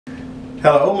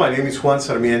Hello, my name is Juan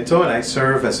Sarmiento and I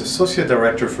serve as Associate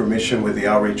Director for Mission with the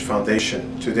Outreach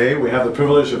Foundation. Today we have the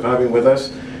privilege of having with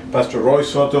us Pastor Roy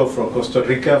Soto from Costa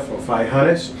Rica, from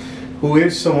Faijanes, who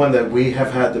is someone that we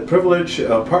have had the privilege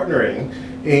of partnering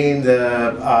in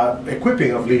the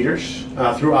equipping of leaders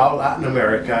throughout Latin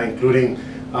America, including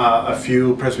a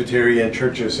few Presbyterian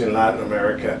churches in Latin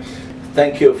America.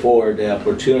 Thank you for the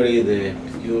opportunity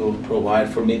that you provide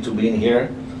for me to be in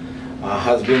here.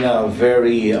 Has been a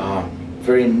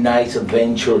very nice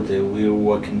adventure that we're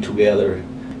working together,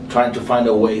 trying to find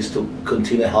a ways to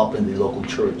continue helping the local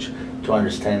church to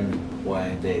understand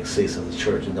why they exist as a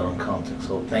church in their own context.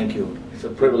 So thank you. It's a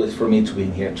privilege for me to be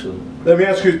in here too. Let me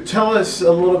ask you, tell us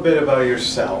a little bit about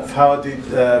yourself. How did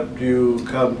you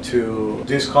come to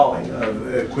this calling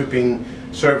of equipping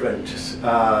servants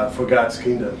for God's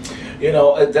kingdom? You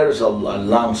know, there's a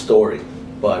long story,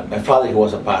 but my father, he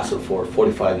was a pastor for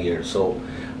 45 years, so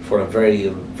for a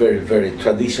very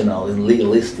traditional and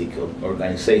legalistic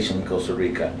organization in Costa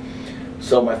Rica.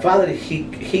 So my father,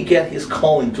 he got his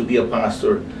calling to be a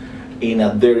pastor in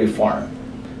a dairy farm.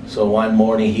 So one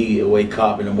morning he wake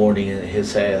up in the morning and he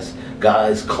says,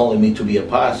 God is calling me to be a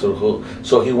pastor.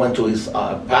 So he went to his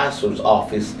pastor's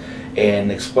office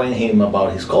and explained him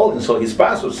about his calling. So his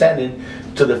pastor sent him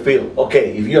to the field.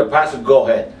 Okay, if you're a pastor, go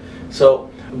ahead.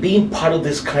 So being part of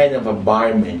this kind of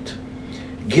environment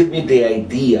give me the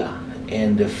idea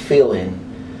and the feeling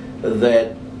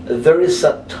that there is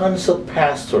tons of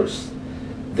pastors,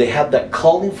 they have that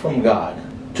calling from God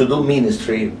to do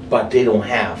ministry, but they don't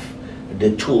have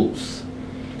the tools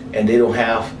and they don't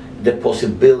have the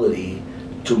possibility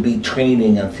to be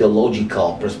training and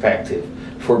theological perspective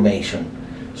formation.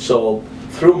 So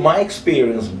through my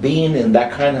experience being in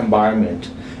that kind of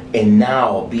environment and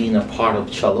now being a part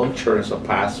of Shalom Church as a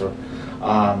pastor,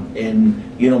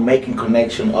 and making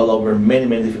connection all over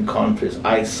many different countries,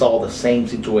 I saw the same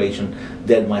situation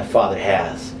that my father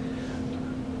has.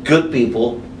 Good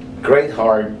people, great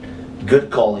heart,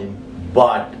 good calling,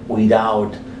 but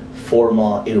without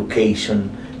formal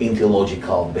education in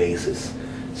theological basis.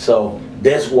 So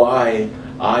that's why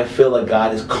I feel like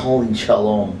God is calling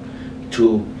Shalom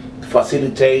to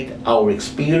facilitate our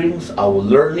experience, our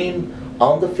learning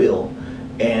on the field,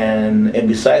 and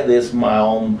beside this, my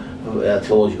own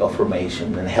theological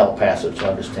formation and help pastors to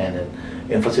understand it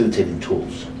and facilitating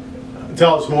tools.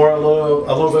 Tell us a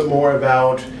little bit more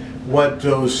about what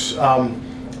those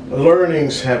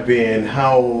learnings have been.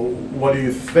 What do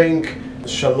you think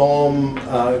Shalom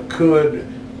could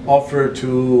offer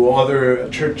to other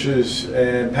churches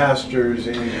and pastors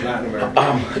in Latin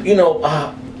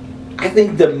America? I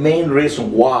think the main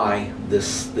reason why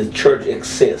the church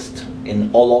exists in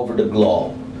all over the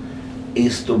globe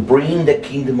is to bring the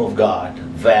kingdom of God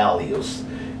values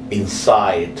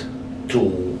inside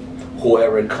to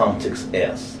whoever context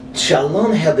is.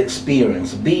 Shalom had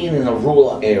experience being in a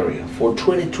rural area for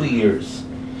 22 years.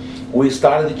 We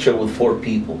started the church with 4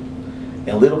 people,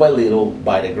 and little by little,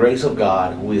 by the grace of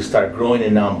God, we start growing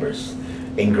in numbers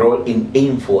and growing in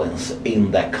influence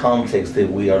in that context that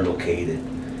we are located.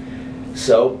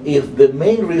 So if the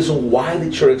main reason why the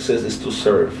church exists is to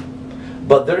serve,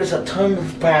 but there is a ton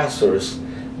of pastors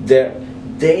that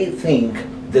they think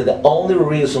that the only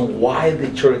reason why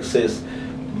the church exists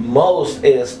most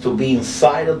is to be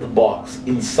inside of the box,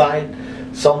 inside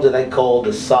something I call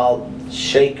the salt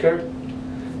shaker,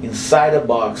 inside a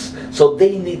box. So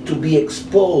they need to be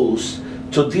exposed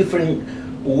to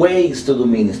different ways to do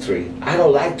ministry. I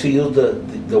don't like to use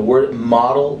the word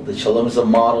model, the Shalom is a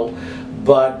model,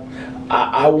 but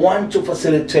I want to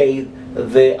facilitate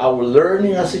our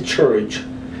learning as a church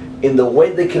in the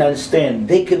way they can understand.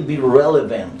 They can be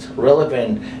relevant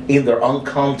in their own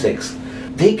context.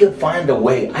 They can find a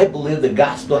way. I believe the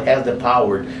gospel has the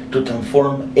power to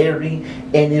transform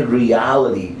any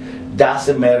reality.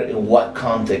 Doesn't matter in what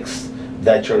context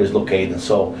that church is located.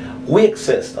 So we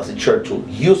exist as a church to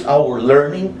use our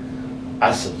learning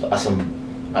as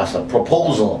a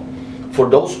proposal for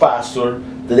those pastors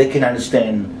that they can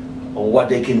understand what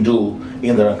they can do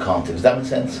in their own context. Does that make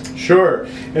sense? Sure.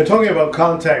 And talking about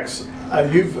context,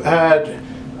 you've had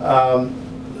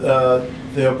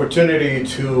the opportunity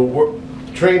to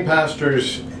train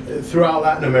pastors throughout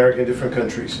Latin America in different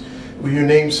countries. Will you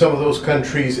name some of those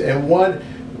countries, and what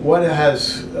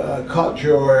has caught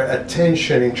your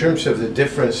attention in terms of the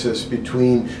differences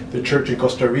between the church in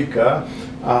Costa Rica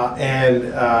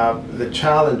and the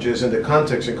challenges and the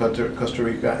context in Costa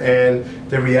Rica and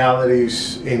the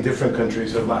realities in different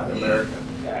countries of Latin America?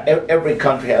 Every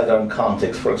country has their own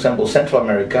context. For example, Central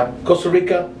America, Costa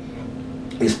Rica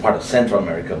is part of Central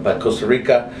America, but Costa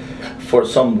Rica for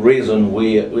some reason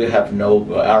we have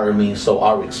no army, so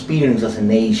our experience as a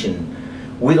nation,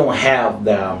 we don't have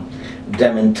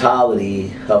the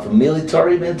mentality of a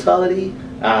military mentality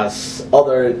as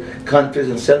other countries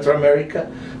in Central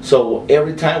America. So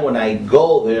every time when I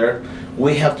go there,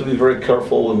 we have to be very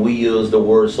careful when we use the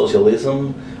word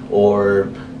socialism or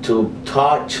to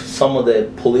touch some of the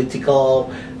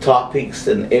political topics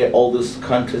that all these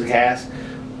countries has.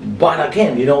 But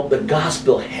again, you know, the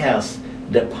gospel has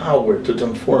the power to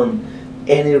transform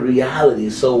any reality.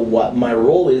 So what my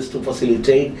role is to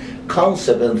facilitate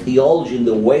concept and theology in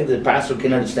the way the pastor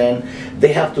can understand.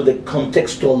 They have to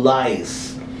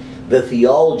contextualize the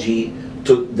theology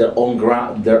to their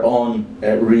own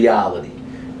reality.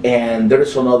 And there are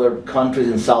some other countries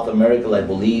in South America like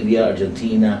Bolivia,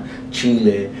 Argentina,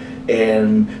 Chile,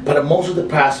 but most of the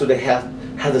pastors, they have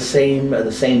the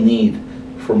same need,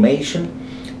 formation,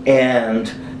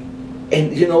 and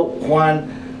you know, Juan,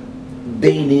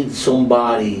 they need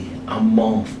somebody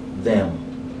among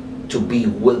them to be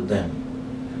with them,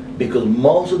 because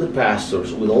most of the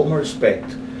pastors, with all my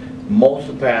respect, most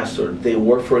of the pastors, they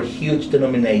work for huge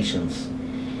denominations,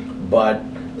 but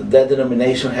that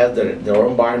denomination has their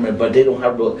own environment, but they don't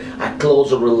have a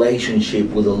closer relationship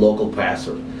with the local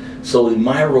pastor. So in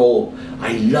my role,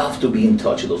 I love to be in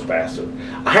touch with those pastors.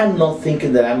 I'm not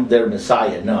thinking that I'm their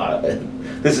Messiah. No,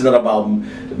 this is not about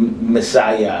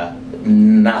Messiah,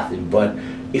 nothing, but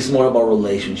it's more about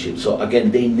relationships. So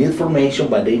again, they need formation,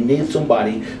 but they need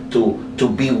somebody to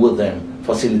be with them,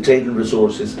 facilitating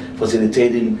resources,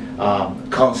 facilitating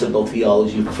concept of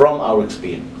theology from our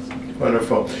experience.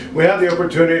 Wonderful. We had the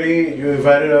opportunity, you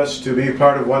invited us to be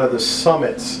part of one of the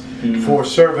summits for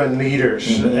servant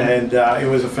leaders, and it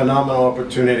was a phenomenal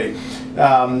opportunity.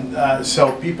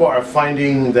 So people are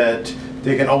finding that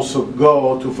they can also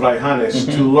go to Fray Hannes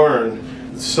to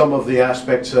learn some of the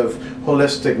aspects of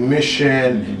holistic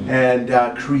mission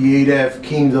and creative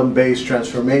kingdom-based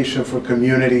transformation for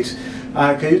communities.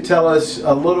 Can you tell us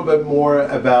a little bit more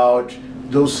about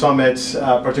those summits,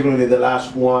 particularly the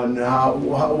last one?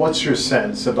 What's your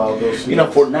sense about those summits? You know,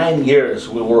 for 9 years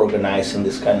we were organizing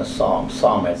this kind of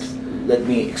summits. Let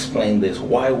me explain this.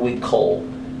 Why we call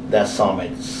that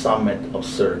summit of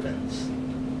servants.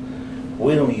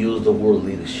 We don't use the word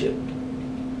leadership.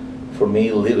 For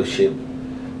me, leadership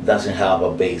doesn't have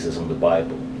a basis in the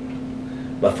Bible.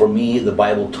 But for me, the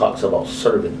Bible talks about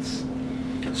servants.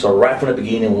 So right from the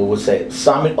beginning, we would say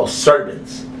summit of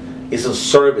servants. It's a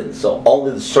servant, so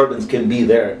only the servants can be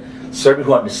there. Servants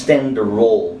who understand the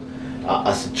role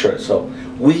as a church. So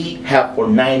we have for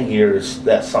 9 years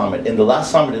that summit. In the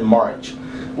last summit in March,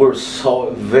 we're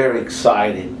so very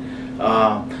excited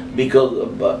because,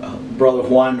 Brother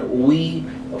Juan, we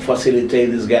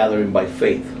facilitate this gathering by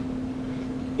faith.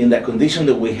 In the condition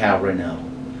that we have right now,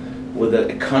 with the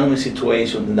economic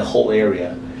situation in the whole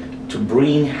area, to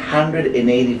bring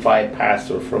 185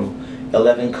 pastors from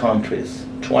 11 countries,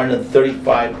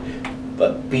 235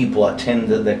 people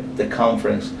attended the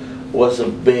conference, was a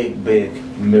big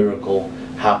miracle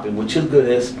happening. Which is good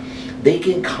is they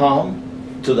can come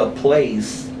to the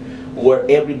place where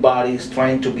everybody is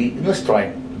trying to be,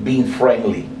 being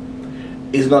friendly.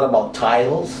 It's not about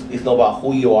titles, it's not about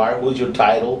who you are, who's your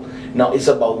title. No, it's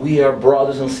about we are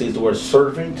brothers and sisters, we're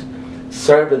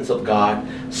servants of God.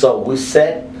 So we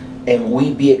sit and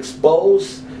we be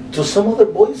exposed to some other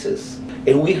voices.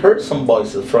 And we heard some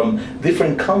voices from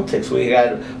different contexts. We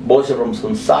got voices from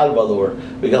San Salvador.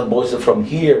 We got voices from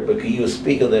here, because you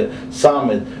speak of the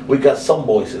summit. We got some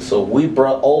voices. So we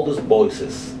brought all those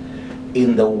voices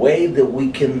in the way that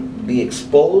we can be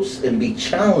exposed and be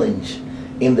challenged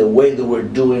in the way that we're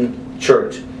doing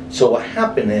church. So what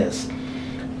happened is,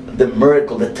 the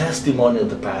miracle, the testimony of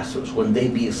the pastors, when they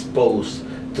be exposed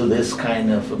to this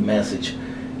kind of a message,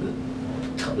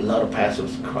 a lot of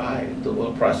pastors cried.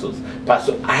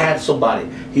 Pastor, I had somebody.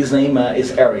 His name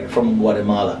is Eric from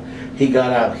Guatemala. He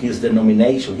got out his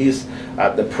denomination. He's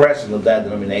the president of that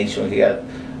denomination. He got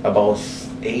about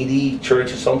 80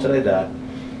 churches, something like that.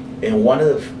 And one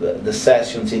of the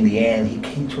sessions, in the end, he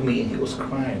came to me and he was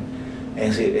crying,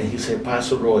 and he said,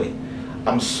 Pastor Roy,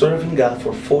 I'm serving God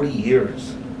for 40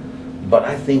 years, but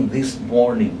I think this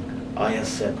morning I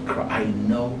accept Christ. I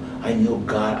know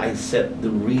God. I accept the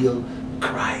real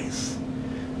Christ,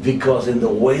 because in the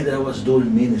way that I was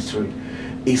doing ministry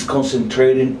is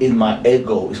concentrating in my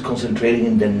ego, is concentrating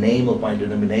in the name of my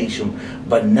denomination.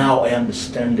 But now I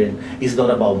understand it's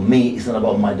not about me, it's not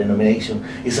about my denomination,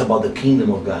 it's about the kingdom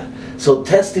of God. So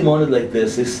testimony like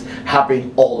this is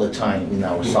happening all the time in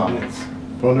our summits.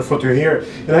 Wonderful to hear.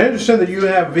 And I understand that you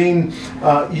have been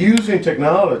using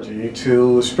technology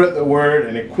to spread the word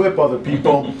and equip other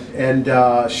people and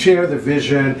share the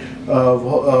vision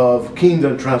of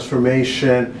kingdom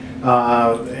transformation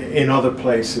in other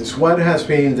places. What has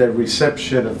been the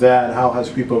reception of that? How has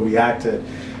people reacted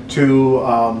to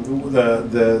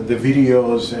the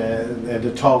videos and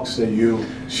the talks that you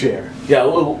share? Yeah,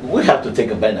 well, we have to take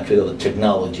a benefit of the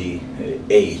technology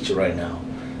age right now.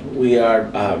 We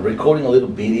are recording a little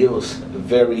videos,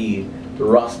 very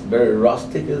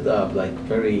rustic, like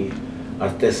very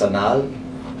artisanal,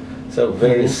 so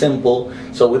very simple.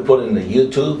 So we put it in the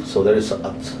YouTube. So there is some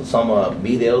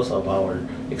videos of our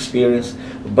experience.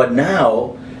 But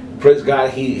now, praise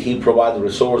God, He provided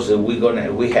resources.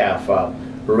 We have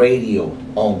radio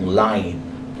online,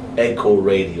 Echo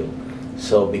Radio.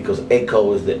 So because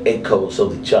Echo is the echoes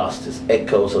of the justice,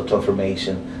 echoes of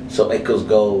transformation. So echoes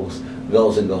goes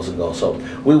and goes and goes. So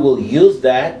we will use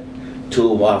that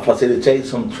to facilitate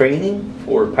some training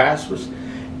for pastors.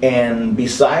 And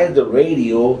beside the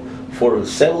radio, for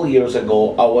several years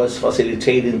ago, I was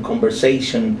facilitating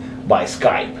conversation by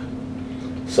Skype.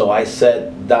 So I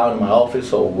sat down in my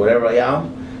office or wherever I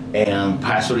am, and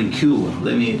pastor in Cuba.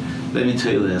 Let me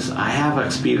tell you this. I have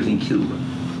experience in Cuba,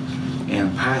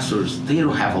 and pastors, they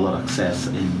don't have a lot of access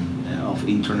of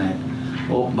internet.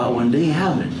 But when they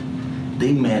have it,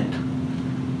 they met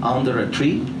under a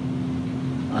tree,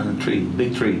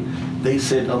 big tree. They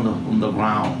sit on the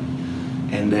ground,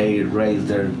 and they raise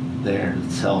their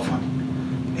cell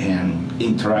phone and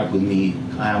interact with me.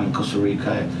 I am in Costa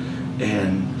Rica,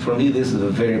 and for me this is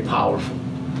very powerful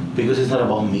because it's not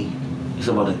about me. It's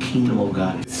about the kingdom of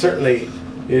God. Certainly,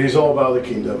 it is all about the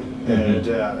kingdom,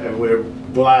 and we're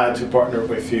glad to partner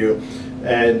with you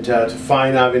and to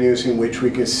find avenues in which we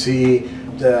can see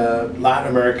the Latin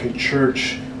American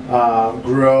church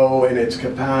grow in its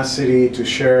capacity to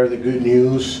share the good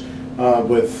news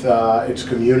with its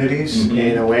communities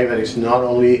in a way that is not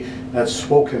only a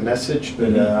spoken message, but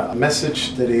a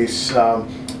message that is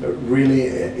really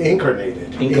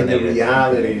incarnated in the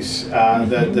realities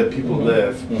that people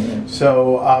live.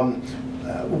 So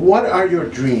what are your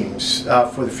dreams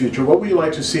for the future? What would you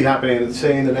like to see happening,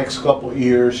 say, in the next couple of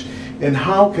years? And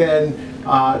how can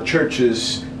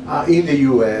churches in the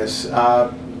U.S.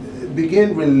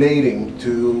 begin relating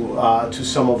to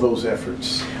some of those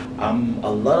efforts? A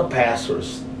lot of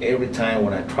pastors, every time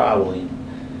when I'm traveling,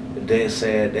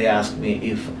 they ask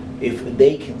me if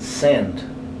they can send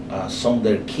some of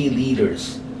their key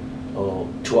leaders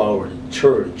to our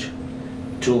church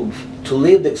to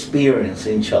live the experience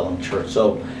in Shalom Church.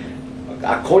 So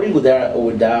according with that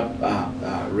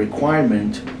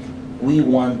requirement, we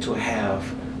want to have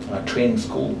a training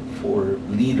school for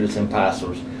leaders and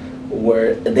pastors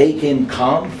where they can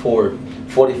come for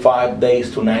 45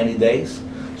 days to 90 days,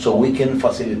 so we can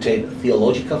facilitate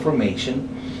theological formation,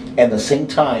 and at the same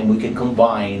time we can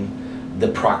combine the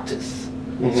practice.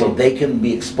 So they can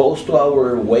be exposed to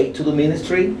our way to the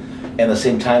ministry, and at the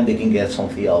same time they can get some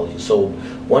theology. So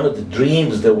one of the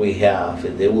dreams that we have,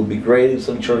 and it would be great if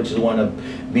some churches want to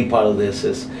be part of this,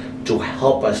 is to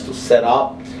help us to set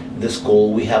up the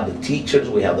school. We have the teachers,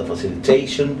 we have the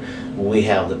facilitation, we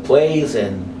have the place,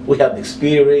 and we have the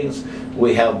experience,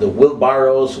 we have the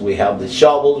wheelbarrows, we have the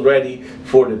shovels ready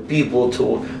for the people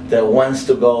that wants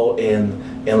to go and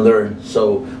learn.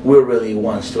 So we really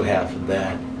wants to have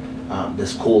that the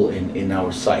school in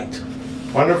our site.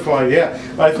 Wonderful, yeah.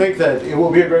 I think that it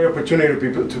will be a great opportunity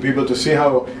to people to see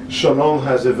how Shalom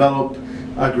has developed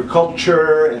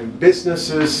agriculture and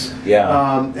businesses,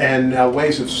 and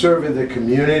ways of serving the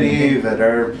community that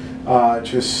are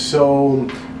just so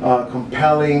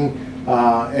compelling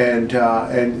and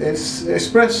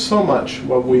express so much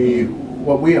what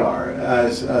we are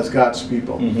as God's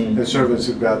people and servants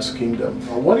of God's kingdom.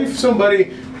 What if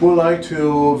somebody would like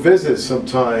to visit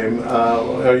sometime?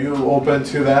 Are you open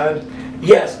to that?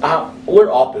 Yes,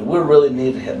 we're open. We really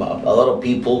need a lot of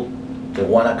people that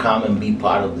want to come and be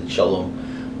part of the Shalom.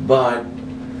 But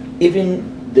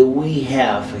even that we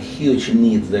have a huge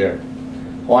need there,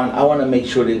 I want to make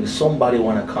sure that if somebody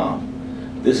want to come,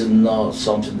 this is not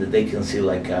something that they can see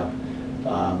like a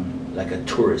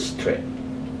tourist trip.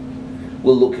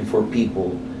 We're looking for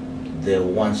people that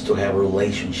wants to have a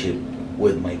relationship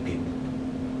with my people,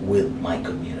 with my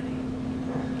community.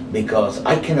 Because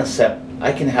I can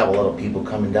have a lot of people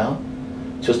coming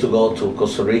down just to go to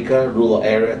Costa Rica, rural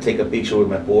area, take a picture with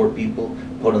my poor people,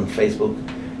 put on Facebook,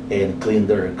 and clean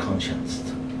their conscience.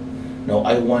 No,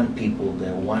 I want people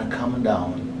that want to come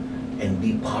down and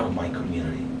be part of my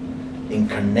community.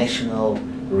 Incarnational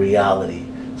reality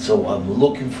So I'm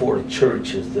looking for the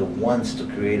churches that wants to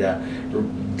create a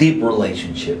deep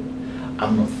relationship.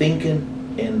 I'm not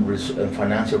thinking in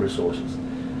financial resources.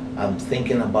 I'm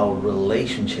thinking about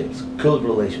relationships, good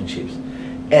relationships.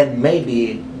 And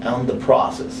maybe on the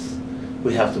process,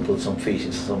 we have to put some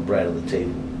fishes, some bread on the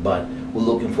table. But we're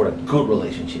looking for a good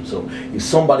relationship. So if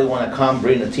somebody want to come,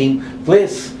 bring a team,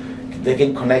 please, they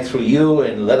can connect through you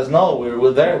and let us know.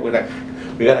 We're there. We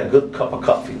got a good cup of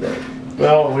coffee there.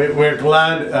 Well, we're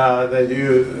glad that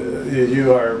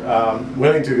you are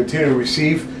willing to continue to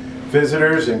receive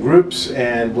visitors and groups,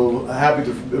 and we'll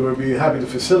be happy to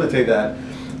facilitate that.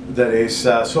 That is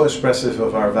so expressive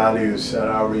of our values and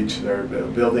outreach. They're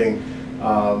building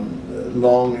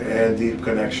long and deep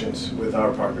connections with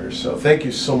our partners. So thank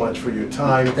you so much for your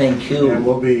time. Thank you. And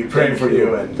we'll be praying for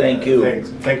you. And thank you.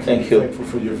 Thankful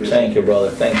for your visit. Thank you,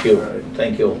 brother. Thank you. All right.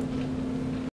 Thank you.